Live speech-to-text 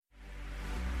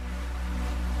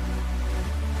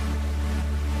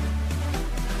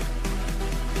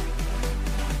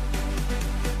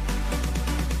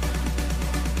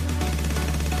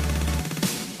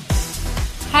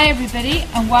Hi everybody,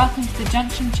 and welcome to the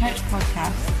Junction Church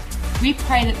podcast. We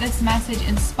pray that this message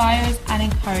inspires and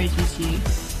encourages you.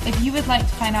 If you would like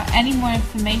to find out any more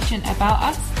information about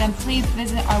us, then please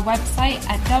visit our website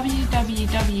at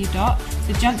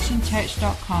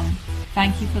www.thejunctionchurch.com.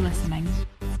 Thank you for listening.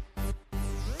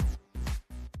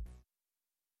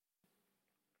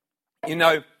 You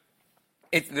know,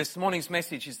 this morning's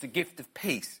message is the gift of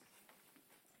peace.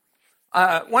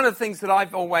 One of the things that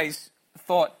I've always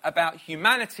thought about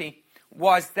humanity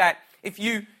was that if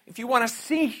you want to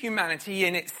see humanity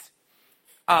in its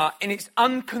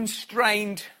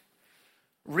unconstrained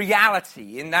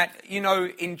reality, in that, you know,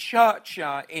 in church,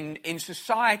 in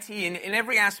society, in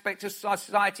every aspect of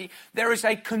society, there is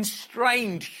a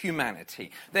constrained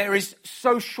humanity. There is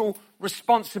social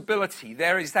responsibility.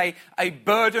 There is a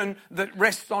burden that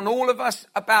rests on all of us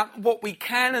about what we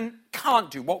can and can't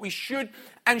do, what we should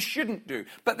and shouldn't do.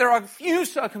 But there are a few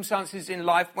circumstances in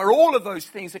life where all of those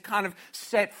things are kind of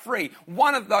set free.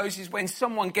 One of those is when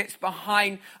someone gets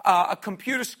behind a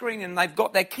computer screen and they've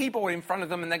got their keyboard in front of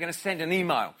them and they're going to send an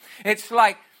email. It's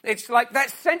like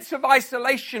that sense of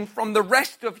isolation from the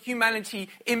rest of humanity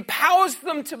empowers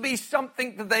them to be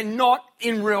something that they're not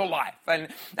in real life. And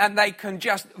they can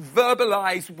just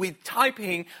verbalize with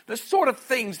typing the sort of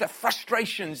things, the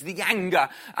frustrations, the anger,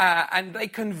 and they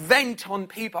can vent on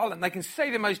people and they can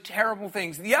say the most terrible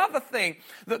things. The other thing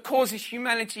that causes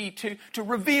humanity to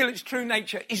reveal its true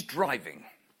nature is driving.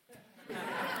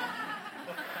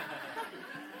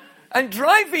 And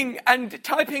driving and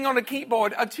typing on a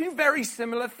keyboard are two very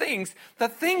similar things. The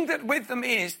thing that with them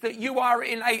is that you are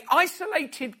in an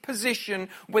isolated position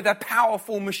with a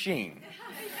powerful machine.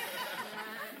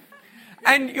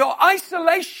 And your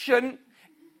isolation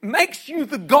makes you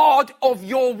the god of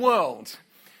your world.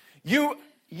 You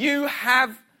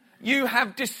have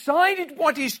decided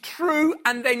what is true,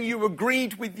 and then you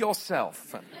agreed with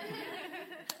yourself.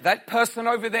 That person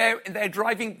over there, they're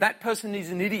driving, that person is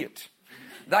an idiot.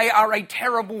 They are a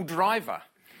terrible driver.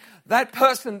 That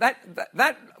person,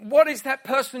 what is that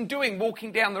person doing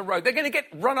walking down the road? They're going to get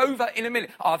run over in a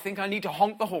minute. Oh, I think I need to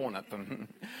honk the horn at them.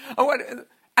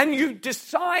 And you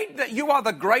decide that you are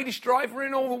the greatest driver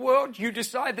in all the world. You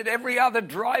decide that every other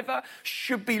driver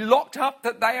should be locked up,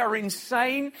 that they are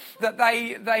insane, that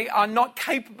they are not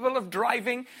capable of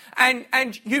driving. And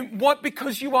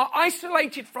because you are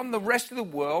isolated from the rest of the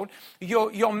world,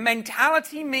 your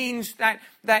mentality means that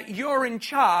you're in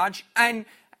charge and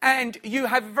you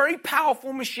have a very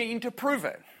powerful machine to prove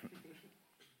it.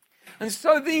 And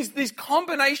so these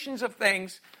combinations of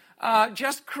things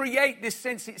just create this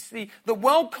sense. It's the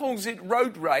world calls it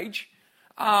road rage,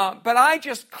 but I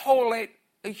just call it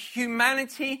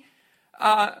humanity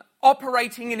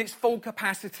operating in its full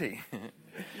capacity.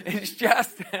 It's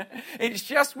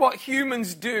just what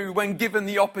humans do when given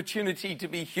the opportunity to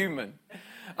be human.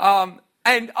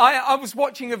 And I was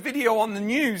watching a video on the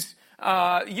news.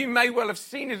 You may well have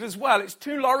seen it as well. It's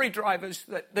two lorry drivers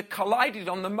that collided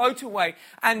on the motorway,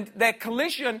 and their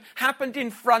collision happened in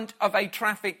front of a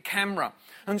traffic camera.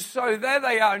 And so there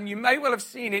they are, and you may well have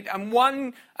seen it. And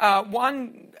one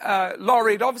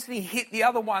lorry had obviously hit the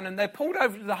other one, and they're pulled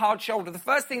over to the hard shoulder. The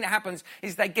first thing that happens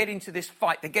is they get into this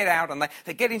fight. They get out, and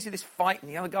they get into this fight, and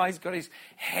the other guy's got his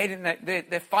head, and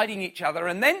they're fighting each other.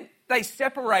 And then they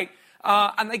separate,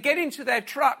 and they get into their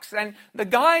trucks, and the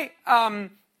guy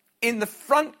in the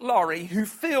front lorry who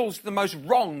feels the most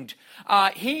wronged,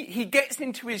 he gets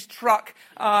into his truck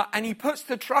and he puts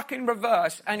the truck in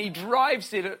reverse and he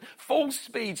drives it at full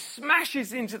speed,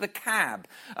 smashes into the cab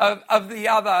of the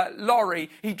other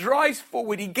lorry. He drives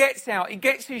forward, he gets out, he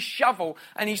gets his shovel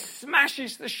and he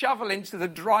smashes the shovel into the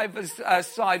driver's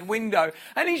side window,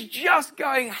 and he's just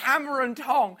going hammer and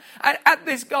tong at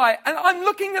this guy. And I'm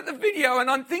looking at the video and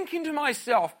I'm thinking to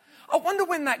myself, I wonder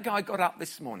when that guy got up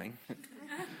this morning.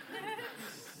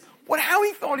 How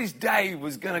he thought his day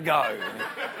was going to go.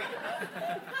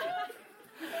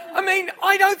 I mean,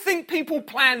 I don't think people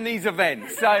plan these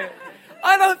events. So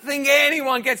I don't think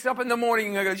anyone gets up in the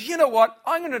morning and goes, you know what,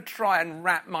 I'm going to try and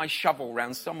wrap my shovel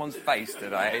around someone's face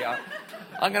today.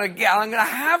 I'm going to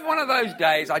have one of those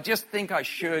days. I just think I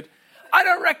should. I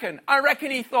don't reckon. I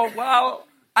reckon he thought, well,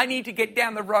 I need to get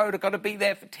down the road. I've got to be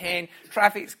there for 10.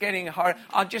 Traffic's getting hard.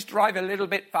 I'll just drive a little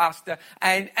bit faster.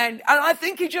 And I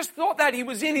think he just thought that he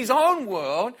was in his own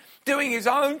world, doing his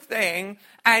own thing.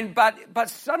 But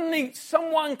suddenly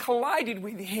someone collided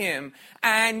with him,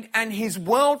 and his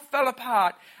world fell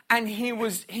apart. And he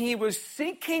was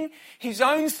seeking his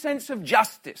own sense of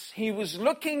justice. He was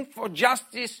looking for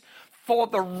justice for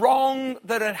the wrong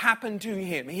that had happened to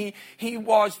him. He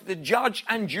was the judge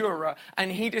and juror,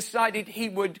 and he decided he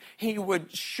would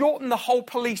shorten the whole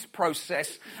police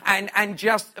process and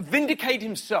just vindicate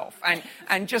himself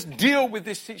and just deal with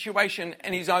this situation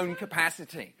in his own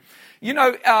capacity. You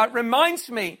know,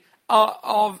 reminds me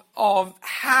of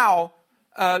how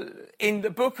in the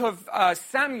book of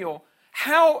Samuel,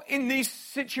 how in these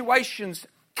situations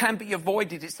can be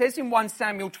avoided. It says in 1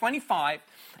 Samuel 25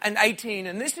 and 18,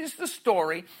 and this is the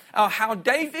story, how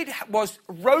David was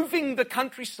roving the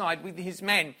countryside with his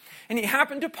men, and he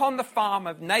happened upon the farm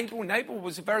of Nabal. Nabal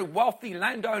was a very wealthy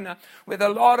landowner with a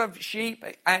lot of sheep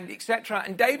and etc.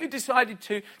 And David decided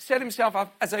to set himself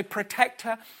up as a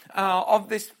protector of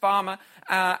this farmer,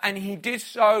 and he did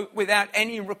so without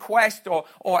any request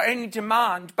or any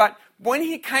demand. But when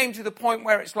he came to the point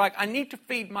where it's like, I need to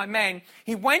feed my men,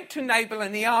 he went to Nabal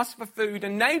and he asked for food,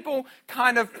 and Nabal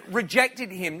kind of rejected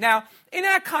him. Now, in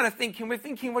our kind of thinking, we're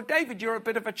thinking, well, David, you're a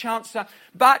bit of a chancer.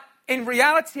 But in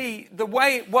reality, the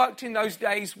way it worked in those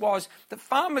days was that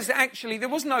farmers actually, there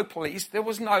was no police, there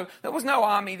was no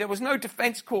army, there was no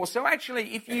defense corps. So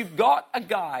actually, if you've got a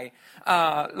guy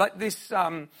like this,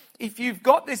 if you've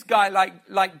got this guy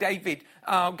like David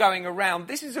going around,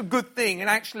 this is a good thing. And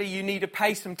actually, you need to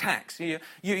pay some tax. You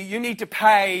need to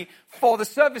pay for the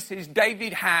services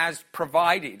David has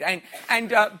provided.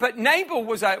 But Nabal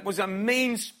was a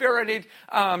mean-spirited,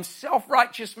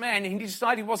 self-righteous man, and he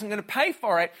decided he wasn't going to pay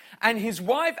for it. And his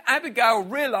wife Abigail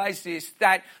realizes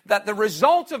that the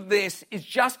result of this is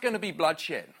just going to be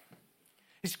bloodshed.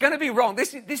 It's going to be wrong.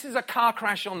 This is a car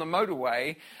crash on the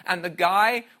motorway, and the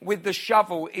guy with the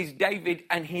shovel is David,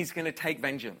 and he's going to take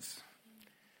vengeance.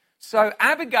 So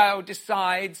Abigail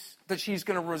decides that she's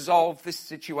going to resolve this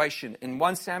situation. In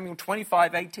 1 Samuel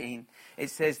 25:18, it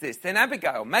says this: Then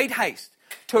Abigail made haste,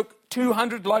 took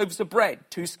 200 loaves of bread,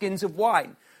 2 skins of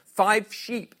wine, 5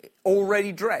 sheep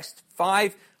already dressed,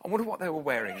 5... I wonder what they were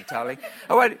wearing, Tali.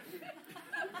 I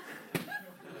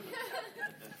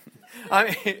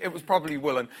mean, it was probably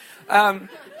woolen. 5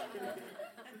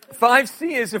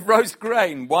 seahs of roast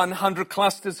grain, 100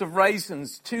 clusters of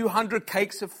raisins, 200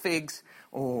 cakes of figs.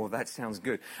 Oh, that sounds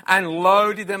good. And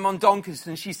loaded them on donkeys.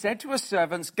 And she said to her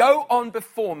servants, Go on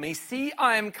before me. See,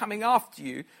 I am coming after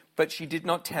you. But she did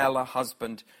not tell her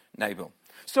husband Nabal.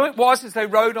 So it was as they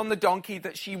rode on the donkey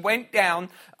that she went down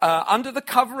under the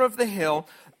cover of the hill.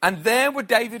 And there were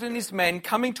David and his men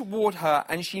coming toward her,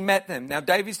 and she met them. Now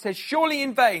David said, Surely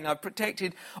in vain I've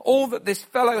protected all that this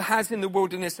fellow has in the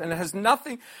wilderness, and has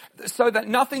nothing, so that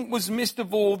nothing was missed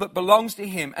of all that belongs to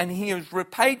him, and he has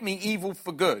repaid me evil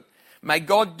for good. May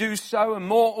God do so, and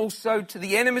more also to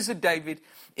the enemies of David,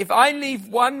 if I leave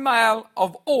one male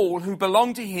of all who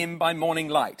belong to him by morning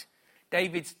light.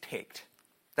 David's ticked.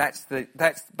 That's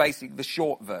basically the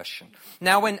short version.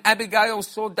 Now when Abigail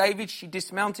saw David, she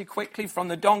dismounted quickly from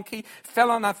the donkey,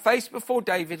 fell on her face before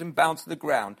David, and bowed to the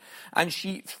ground. And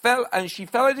she fell at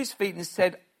his feet and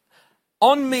said,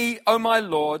 On me, O my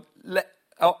Lord,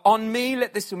 on me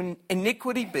let this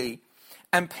iniquity be,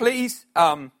 and please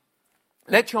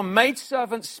let your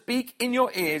maidservant speak in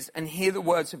your ears and hear the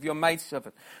words of your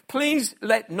maidservant. Please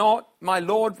let not my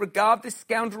Lord regard this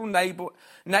scoundrel Nabal,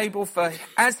 for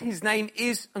as his name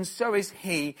is, and so is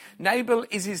he. Nabal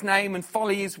is his name, and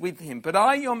folly is with him. But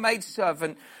I, your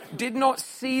maidservant, did not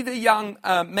see the young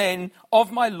men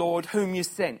of my Lord whom you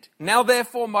sent. Now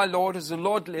therefore, my Lord, as the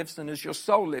Lord lives and as your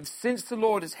soul lives, since the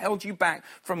Lord has held you back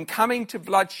from coming to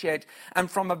bloodshed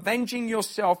and from avenging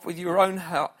yourself with your own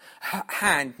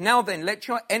hand, now then, let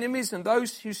your enemies and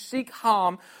those who seek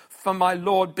harm for my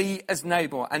Lord be as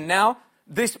Nabal. And now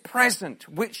this present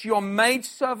which your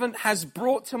maidservant has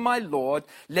brought to my Lord,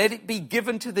 let it be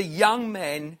given to the young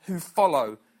men who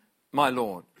follow my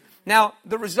Lord. Now,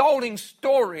 the resulting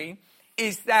story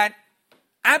is that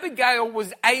Abigail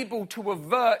was able to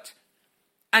avert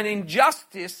an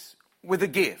injustice with a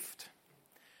gift.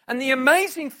 And the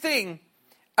amazing thing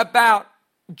about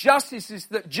justice is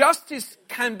that justice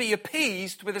can be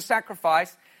appeased with a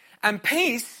sacrifice, and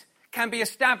peace can be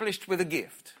established with a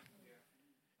gift.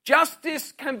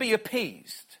 Justice can be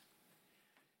appeased.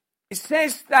 It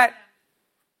says that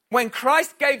when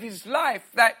Christ gave his life,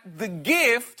 that the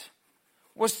gift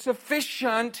was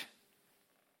sufficient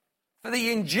for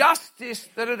the injustice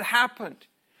that had happened.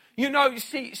 You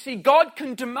see, God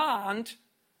can demand,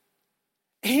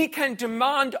 he can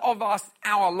demand of us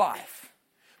our life.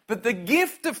 But the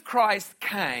gift of Christ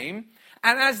came,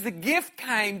 and as the gift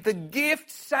came, the gift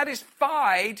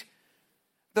satisfied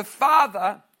the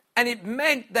Father, and it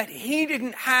meant that he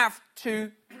didn't have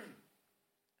to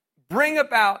bring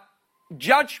about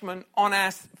judgment on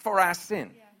us for our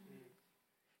sin.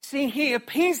 See, he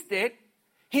appeased it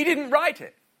He didn't write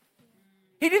it.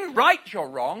 He didn't write your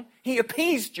wrong. He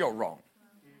appeased your wrong.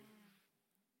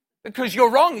 Because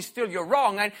your wrong is still your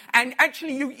wrong. And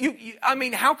actually,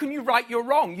 how can you right your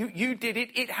wrong? You did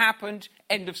it. It happened.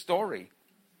 End of story.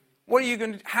 What are you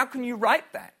going to, how can you right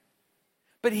that?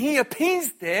 But he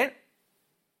appeased it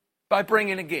by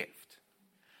bringing a gift.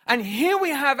 And here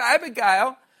we have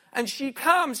Abigail, and she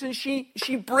comes and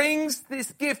she brings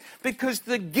this gift because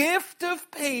the gift of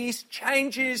peace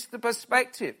changes the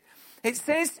perspective. It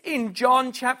says in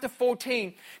John chapter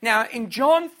 14. Now, in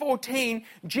John 14,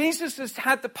 Jesus has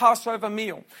had the Passover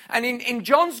meal. And in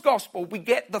John's gospel, we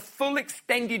get the full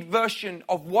extended version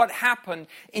of what happened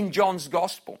in John's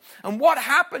gospel. And what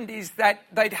happened is that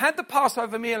they'd had the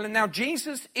Passover meal, and now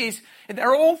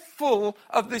they're all full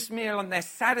of this meal, and they're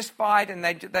satisfied, and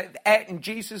they ate, and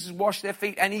Jesus has washed their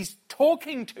feet, and he's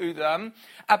talking to them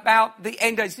about the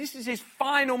end days. This is his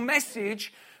final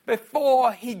message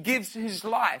before he gives his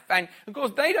life. And of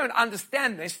course, they don't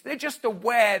understand this. They're just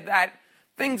aware that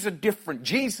things are different.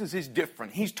 Jesus is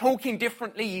different. He's talking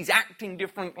differently. He's acting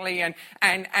differently.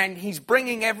 And he's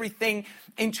bringing everything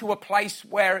into a place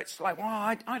where it's like,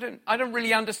 well, I don't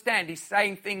really understand. He's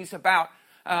saying things about,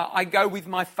 I go with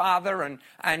my Father,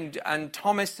 and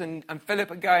Thomas and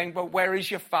Philip are going, well, where is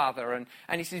your Father? And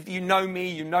he says, you know me,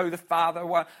 you know the Father,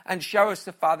 well, and show us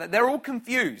the Father. They're all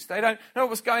confused. They don't know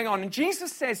what's going on. And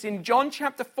Jesus says in John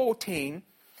chapter 14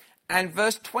 and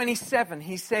verse 27,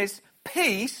 he says,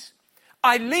 peace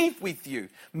I leave with you.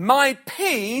 My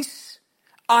peace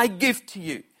I give to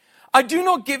you. I do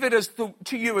not give it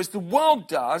to you as the world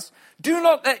does. Do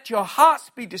not let your hearts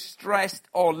be distressed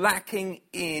or lacking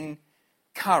in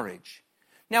courage.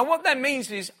 Now what that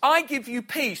means is I give you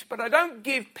peace, but I don't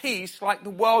give peace like the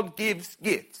world gives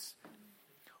gifts.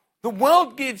 The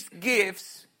world gives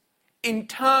gifts in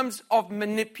terms of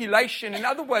manipulation. In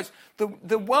other words,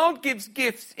 the world gives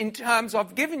gifts in terms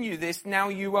of giving you this, now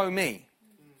you owe me.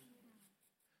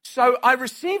 So I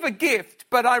receive a gift,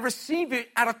 but I receive it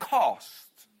at a cost.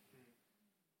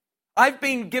 I've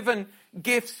been given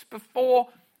gifts before,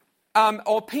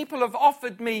 or people have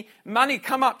offered me money,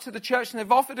 come up to the church and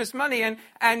they've offered us money, and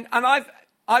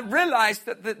I've realized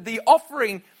that the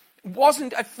offering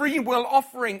wasn't a free will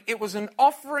offering. It was an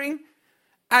offering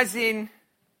as in,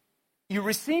 you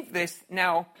receive this,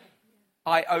 now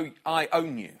I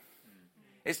own you.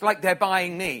 It's like they're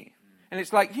buying me. And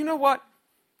it's like, you know what?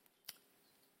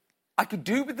 I could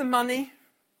do with the money.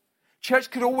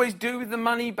 Church could always do with the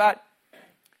money, but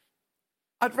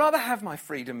I'd rather have my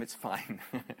freedom. It's fine.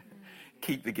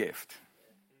 Keep the gift.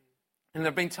 And there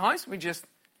have been times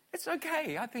it's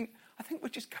okay. I think we'll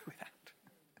just go with that.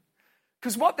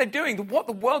 Because what they're doing, what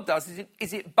the world does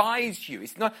is it buys you.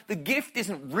 It's not, the gift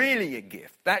isn't really a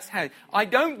gift. That's how, I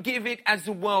don't give it as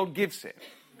the world gives it.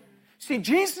 See,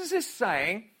 Jesus is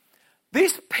saying,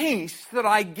 this peace that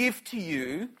I give to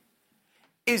you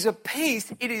is a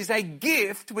peace, it is a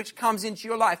gift which comes into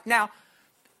your life. Now,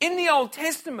 in the Old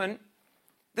Testament,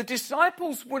 the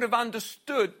disciples would have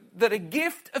understood that a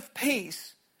gift of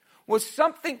peace was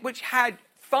something which had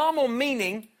far more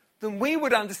meaning than we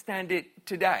would understand it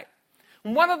today.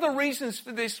 And one of the reasons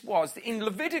for this was in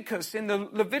Leviticus, in the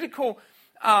Levitical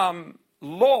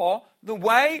law, the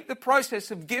way the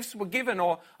process of gifts were given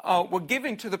or were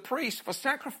given to the priest for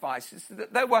sacrifices,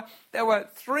 that there were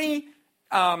three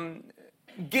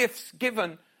gifts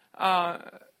given,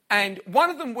 and one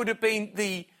of them would have been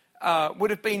the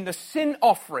sin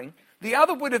offering. The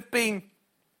other would have been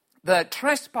the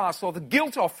trespass or the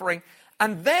guilt offering.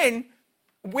 And then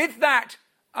with that,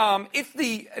 if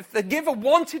the giver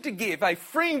wanted to give a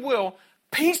free will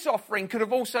peace offering, could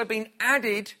have also been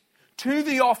added to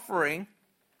the offering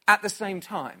at the same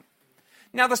time.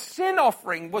 Now the sin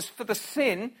offering was for the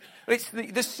sin. It's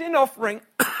the sin offering.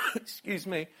 Excuse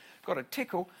me, got a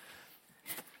tickle.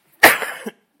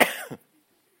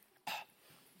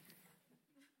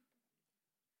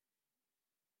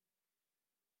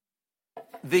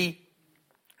 The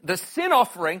sin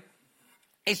offering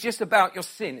is just about your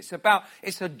sin.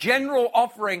 It's a general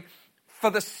offering for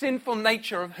the sinful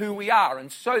nature of who we are.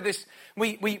 And so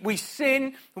we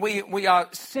sin, we are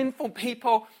sinful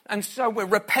people, and so we're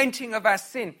repenting of our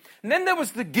sin. And then there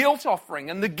was the guilt offering,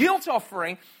 and the guilt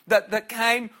offering that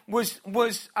came was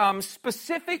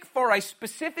specific for a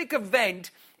specific event,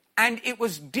 and it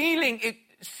was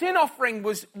sin offering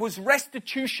was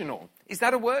restitutional. Is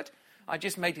that a word? I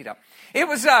just made it up. It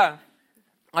was, I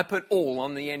put all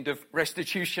on the end of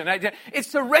restitution.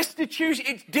 It's a restitution.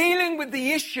 It's dealing with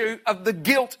the issue of the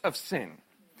guilt of sin.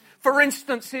 For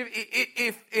instance,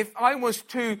 if I was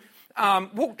to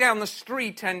walk down the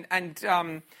street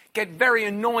and get very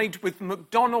annoyed with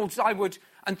McDonald's, I would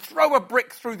and throw a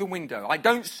brick through the window. I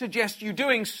don't suggest you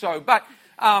doing so, but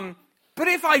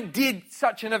if I did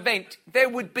such an event, there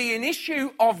would be an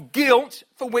issue of guilt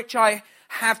for which I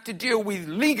have to deal with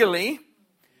legally,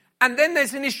 and then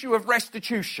there's an issue of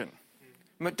restitution.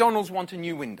 McDonald's want a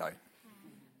new window.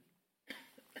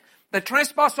 The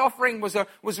trespass offering was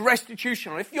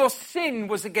restitutional. If your sin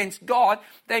was against God,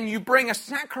 then you bring a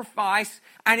sacrifice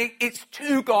and it's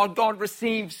to God. God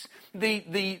receives the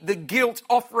guilt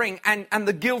offering and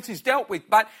the guilt is dealt with.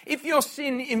 But if your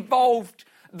sin involved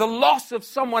the loss of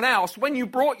someone else, when you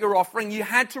brought your offering, you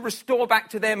had to restore back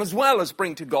to them as well as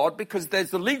bring to God, because there's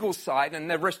the legal side and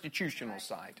the restitutional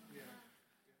side.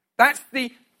 That's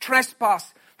the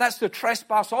trespass. That's the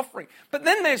trespass offering. But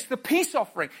then there's the peace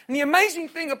offering. And the amazing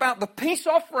thing about the peace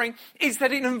offering is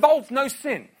that it involved no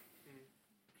sin.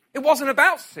 It wasn't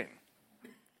about sin.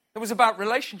 It was about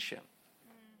relationship.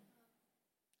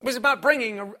 It was about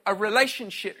bringing a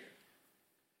relationship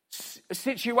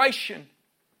situation.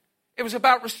 It was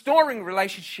about restoring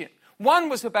relationship. One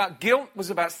was about guilt, was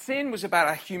about sin, was about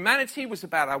our humanity, was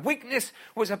about our weakness,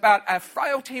 was about our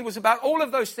frailty, was about all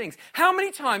of those things. How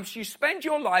many times do you spend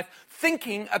your life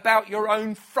thinking about your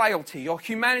own frailty, your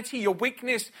humanity, your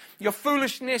weakness, your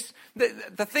foolishness,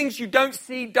 the things you don't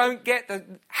see, don't get?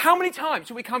 How many times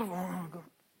do we come, oh God.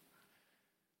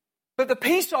 But the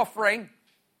peace offering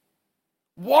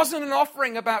wasn't an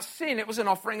offering about sin, it was an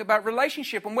offering about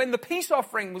relationship. And when the peace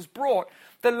offering was brought,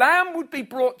 the lamb would be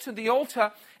brought to the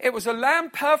altar. It was a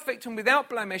lamb perfect and without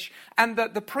blemish, and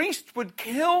the priest would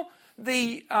kill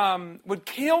the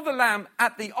lamb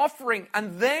at the offering,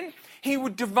 and then he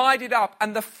would divide it up,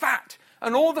 and the fat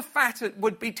and all the fat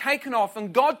would be taken off,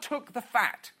 and God took the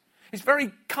fat. It's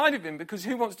very kind of him, because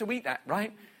who wants to eat that,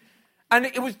 right? And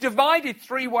it was divided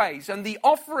three ways, and the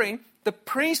offering, the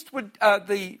priest would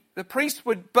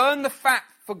burn the fat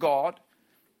for God.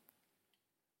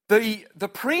 The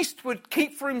priest would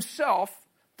keep for himself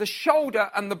the shoulder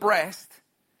and the breast,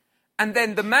 and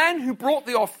then the man who brought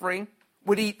the offering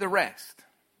would eat the rest.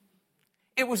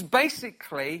 It was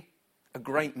basically a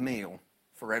great meal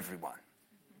for everyone.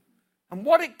 And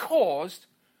what it caused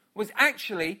was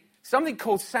actually something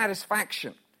called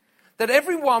satisfaction. That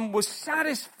everyone was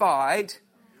satisfied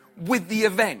with the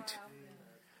event.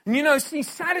 And see,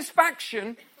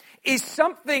 satisfaction is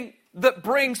something that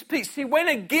brings peace. See, when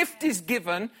a gift is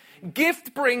given,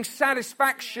 gift brings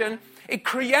satisfaction. It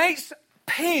creates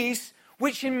peace,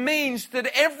 which means that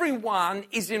everyone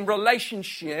is in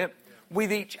relationship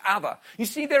with each other. You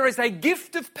see, there is a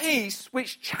gift of peace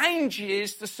which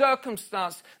changes the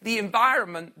circumstance, the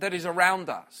environment that is around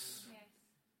us.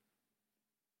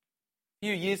 A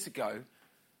few years ago,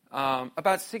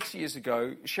 about 6 years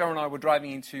ago, Cheryl and I were driving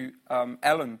into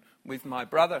Ellen with my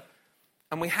brother,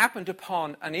 and we happened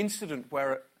upon an incident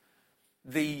where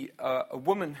a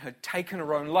woman had taken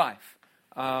her own life,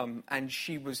 and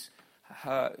she was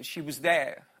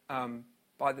there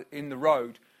in the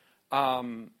road,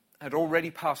 had already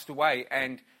passed away,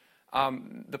 and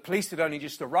the police had only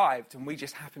just arrived, and we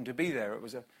just happened to be there. It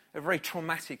was a very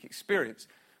traumatic experience,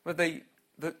 but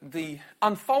the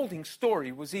unfolding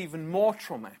story was even more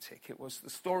traumatic. It was the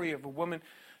story of a woman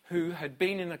who had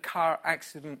been in a car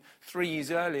accident 3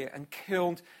 years earlier and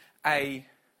killed a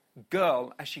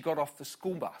girl as she got off the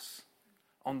school bus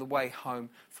on the way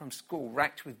home from school,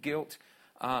 racked with guilt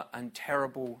and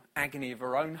terrible agony of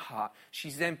her own heart.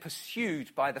 She's then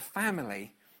pursued by the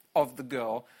family of the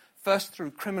girl, first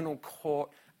through criminal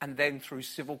court and then through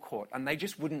civil court, and they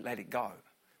just wouldn't let it go.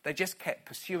 They just kept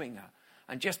pursuing her.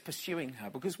 And just pursuing her.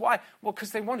 Because why? Well,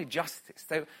 because they wanted justice.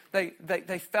 They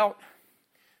felt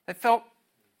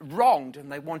wronged and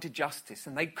they wanted justice.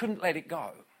 And they couldn't let it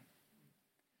go.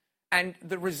 And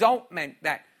the result meant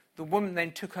that the woman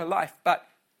then took her life. But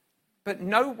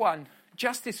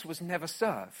justice was never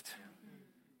served.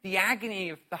 The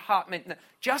agony of the heart meant that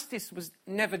justice was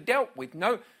never dealt with.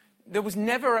 No, there was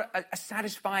never a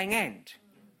satisfying end.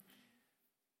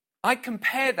 I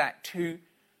compare that to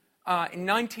I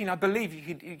believe,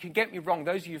 you could get me wrong,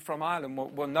 those of you from Ireland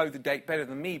will know the date better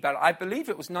than me, but I believe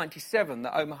it was 97,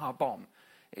 the Omaha bomb.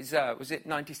 Was it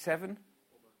 97?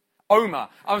 Omaha.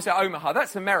 I was at Omaha.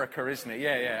 That's America, isn't it?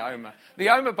 Yeah, Omaha. The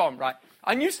Omaha bomb, right.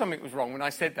 I knew something was wrong when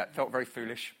I said that. Felt very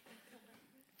foolish.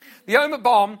 The Omaha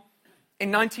bomb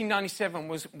in 1997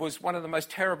 was one of the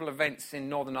most terrible events in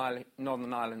Northern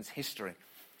Ireland's history.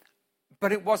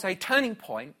 But it was a turning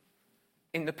point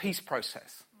in the peace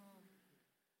process.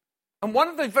 And one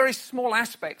of the very small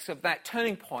aspects of that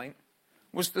turning point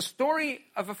was the story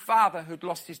of a father who'd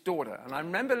lost his daughter. And I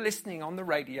remember listening on the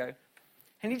radio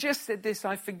And he just said this,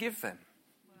 I forgive them.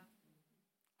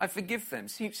 I forgive them.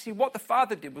 See, what the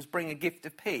Father did was bring a gift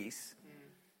of peace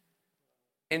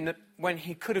when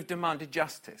he could have demanded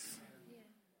justice.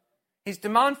 His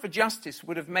demand for justice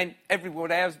would have meant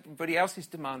everybody else's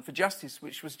demand for justice,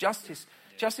 which was justice.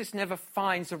 Justice never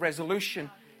finds a resolution,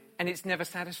 and it's never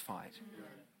satisfied.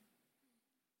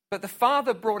 But the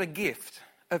Father brought a gift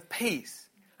of peace,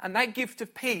 and that gift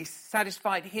of peace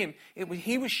satisfied him.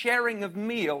 He was sharing a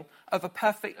meal of a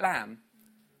perfect lamb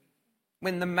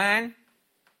when the man,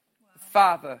 the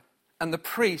Father, and the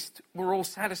priest were all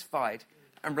satisfied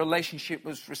and relationship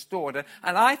was restored.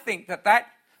 And I think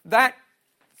that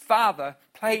Father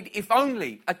played, if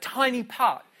only, a tiny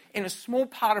part in a small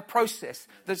part of process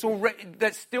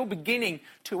that's still beginning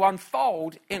to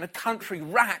unfold in a country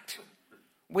racked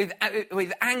with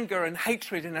anger and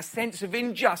hatred and a sense of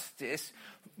injustice.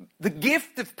 The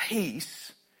gift of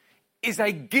peace is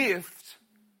a gift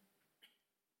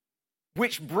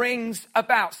which brings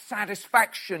about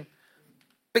satisfaction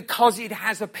because it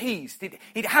has appeased.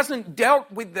 It hasn't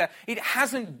dealt with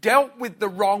the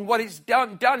wrong. What it's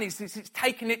done is it's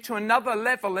taken it to another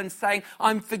level and saying,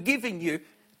 I'm forgiving you.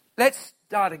 Let's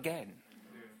start again.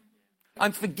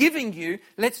 I'm forgiving you.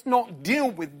 Let's not deal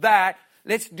with that.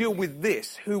 Let's deal with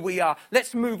this, who we are.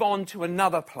 Let's move on to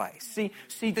another place.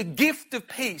 See, the gift of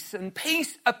peace, and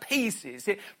peace appeases,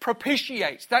 it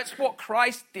propitiates. That's what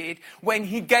Christ did when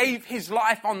he gave his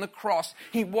life on the cross.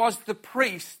 He was the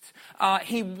priest,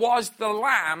 he was the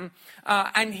lamb,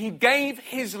 and he gave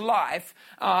his life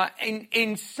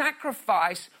in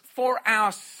sacrifice for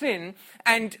our sin,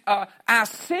 and our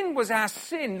sin was our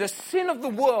sin. The sin of the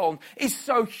world is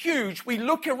so huge. We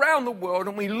look around the world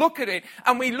and we look at it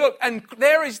and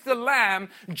there is the Lamb,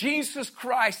 Jesus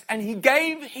Christ, and he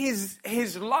gave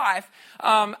his life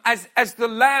as the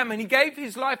Lamb, and he gave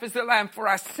his life as the Lamb for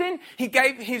our sin. He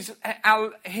gave his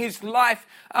life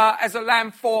as a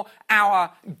lamb for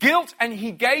our guilt, and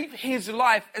he gave his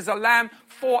life as a lamb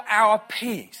for our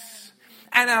peace.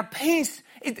 And our peace,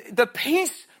 the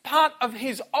peace part of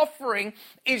his offering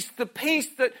is the peace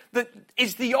that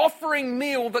is the offering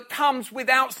meal that comes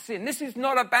without sin. This is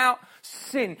not about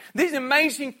sin. This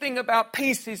amazing thing about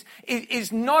peace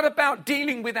is not about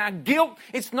dealing with our guilt.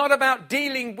 It's not about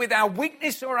dealing with our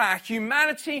weakness or our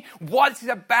humanity. What it's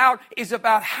about is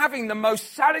about having the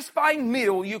most satisfying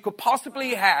meal you could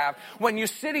possibly have when you're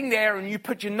sitting there and you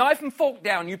put your knife and fork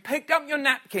down, you picked up your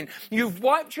napkin, you've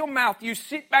wiped your mouth, you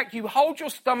sit back, you hold your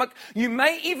stomach, you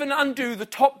may even undo the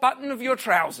top button of your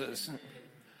trousers.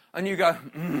 And you go,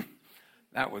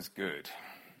 that was good.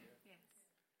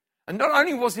 And not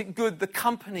only was it good, the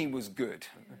company was good.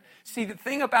 See, the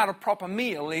thing about a proper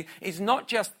meal is not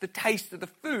just the taste of the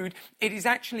food, it is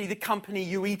actually the company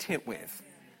you eat it with.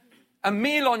 A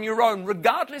meal on your own,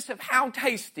 regardless of how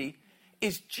tasty,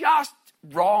 is just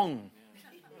wrong.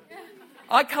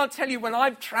 I can't tell you when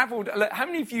I've traveled, how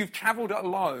many of you have traveled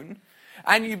alone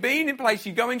and you've been in a place,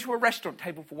 you go into a restaurant,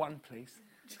 table for one, please.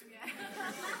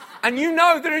 And you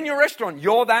know that in your restaurant,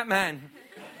 you're that man.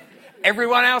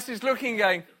 Everyone else is looking,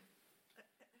 going,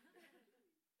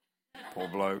 poor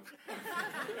bloke.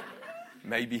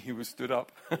 Maybe he was stood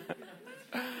up.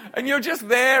 And you're just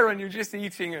there and you're just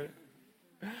eating it.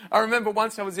 I remember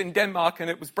once I was in Denmark and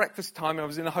it was breakfast time. I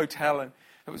was in a hotel and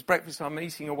it was breakfast time,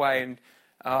 eating away. And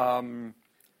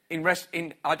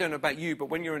I don't know about you, but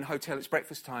when you're in a hotel, it's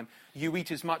breakfast time. You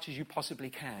eat as much as you possibly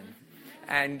can.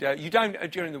 And you don't,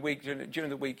 during the week,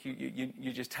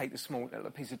 you just take the small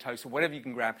piece of toast or whatever you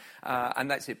can grab,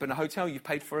 and that's it. But in a hotel, you've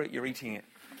paid for it, you're eating it.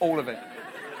 All of it.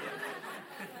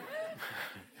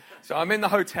 So I'm in the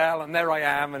hotel, and there I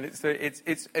am, and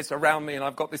it's around me, and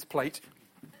I've got this plate.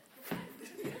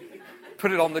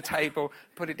 Put it on the table,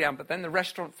 put it down. But then the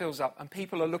restaurant fills up, and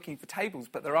people are looking for tables,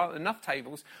 but there aren't enough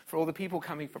tables for all the people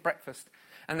coming for breakfast.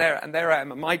 And there I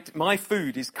am. My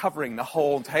food is covering the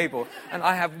whole table. And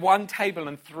I have one table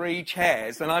and 3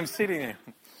 chairs. And I'm sitting there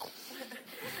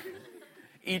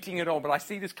eating it all. But I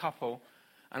see this couple.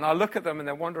 And I look at them and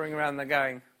they're wandering around. And they're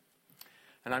going.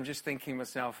 And I'm just thinking to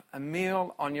myself, a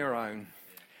meal on your own.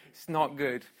 It's not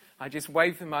good. I just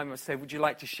wave them over and say, would you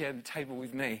like to share the table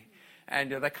with me?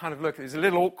 And they kind of look. There's a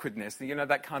little awkwardness.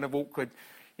 That kind of awkward,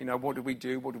 what do we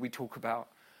do? What do we talk about?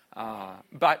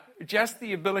 But just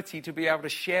the ability to be able to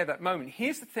share that moment.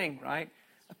 Here's the thing, right?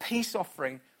 A peace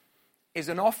offering is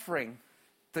an offering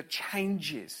that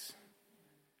changes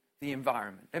the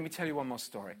environment. Let me tell you one more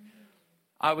story.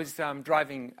 I was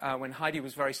driving when Heidi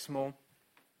was very small.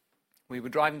 We were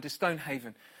driving to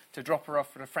Stonehaven to drop her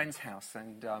off at a friend's house.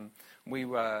 And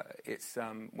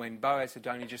when Boaz had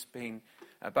only just been,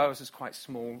 Boaz was quite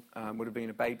small, would have been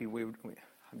a baby.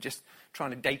 I'm just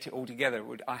trying to date it all together.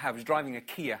 I was driving a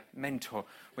Kia Mentor,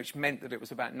 which meant that it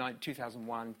was about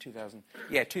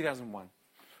 2001.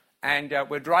 And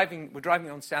we're driving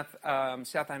on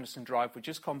South Anderson Drive. We've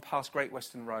just gone past Great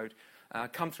Western Road,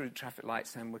 come through the traffic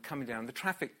lights, and we're coming down. The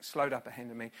traffic slowed up ahead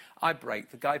of me. I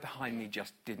braked. The guy behind me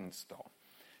just didn't stop.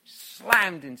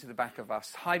 Slammed into the back of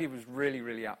us. Heidi was really,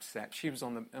 really upset. She was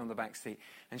on the back seat,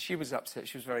 and she was upset.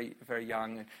 She was very, very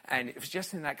young, and it was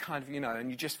just in that kind of, and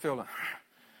you just feel like...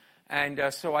 And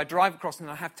so I drive across, and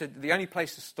the only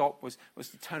place to stop was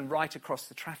to turn right across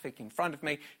the traffic in front of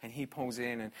me, and he pulls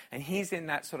in, and he's in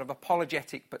that sort of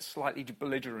apologetic but slightly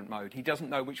belligerent mode. He doesn't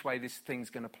know which way this thing's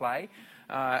going to play,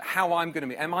 how I'm going to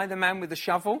be. Am I the man with the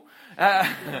shovel?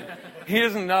 He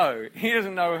doesn't know. He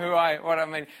doesn't know what I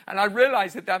mean. And I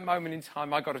realized at that moment in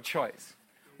time, I got a choice.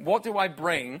 What do I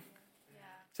bring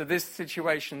to this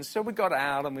situation? So we got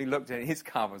out and we looked at it. His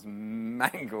car was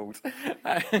mangled,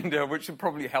 and which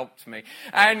probably helped me.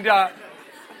 And and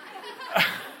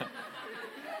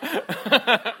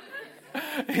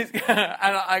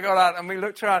I got out and we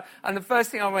looked around. And the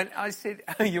first thing I said,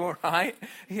 "Are you all right?"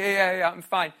 Yeah, I'm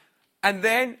fine. And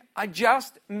then I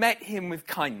just met him with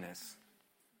kindness.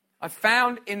 I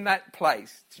found in that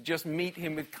place to just meet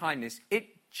him with kindness. It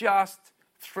just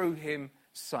threw him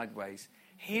sideways.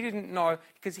 He didn't know,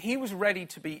 because he was ready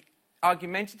to be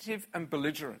argumentative and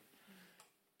belligerent.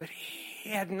 But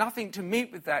he had nothing to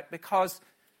meet with that, because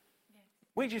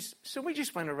we just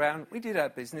went around, we did our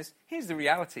business. Here's the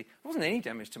reality. There wasn't any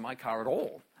damage to my car at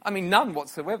all. I mean, none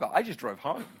whatsoever. I just drove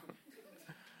home.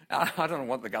 I don't know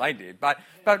what the guy did, but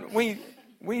we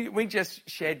just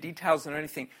shared details and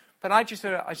anything. But I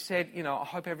said, I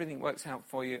hope everything works out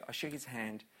for you. I shook his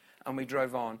hand, and we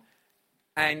drove on.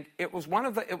 And it was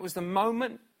the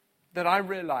moment that I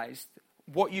realized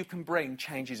what you can bring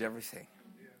changes everything.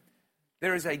 Yeah.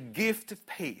 There is a gift of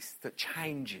peace that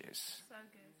changes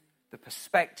the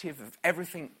perspective of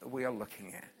everything that we are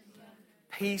looking at. Yeah.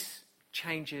 Peace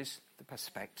changes the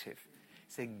perspective.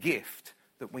 It's a gift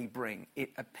that we bring.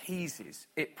 It appeases,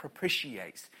 it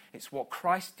propitiates. It's what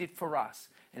Christ did for us,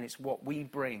 and it's what we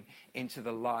bring into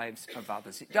the lives of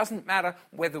others. It doesn't matter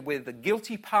whether we're the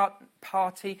guilty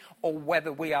party or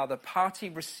whether we are the party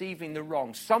receiving the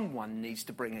wrong. Someone needs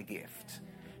to bring a gift.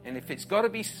 And if it's got to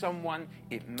be someone,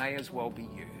 it may as well be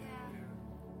you.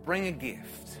 Bring a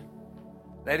gift.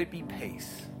 Let it be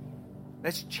peace.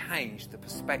 Let's change the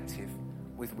perspective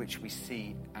with which we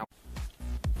see our...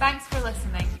 Thanks for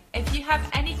listening. If you have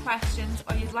any questions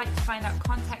or you'd like to find out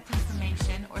contact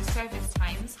information or service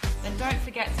times, then don't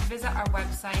forget to visit our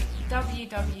website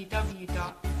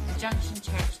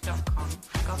www.thejunctionchurch.com.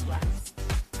 God bless.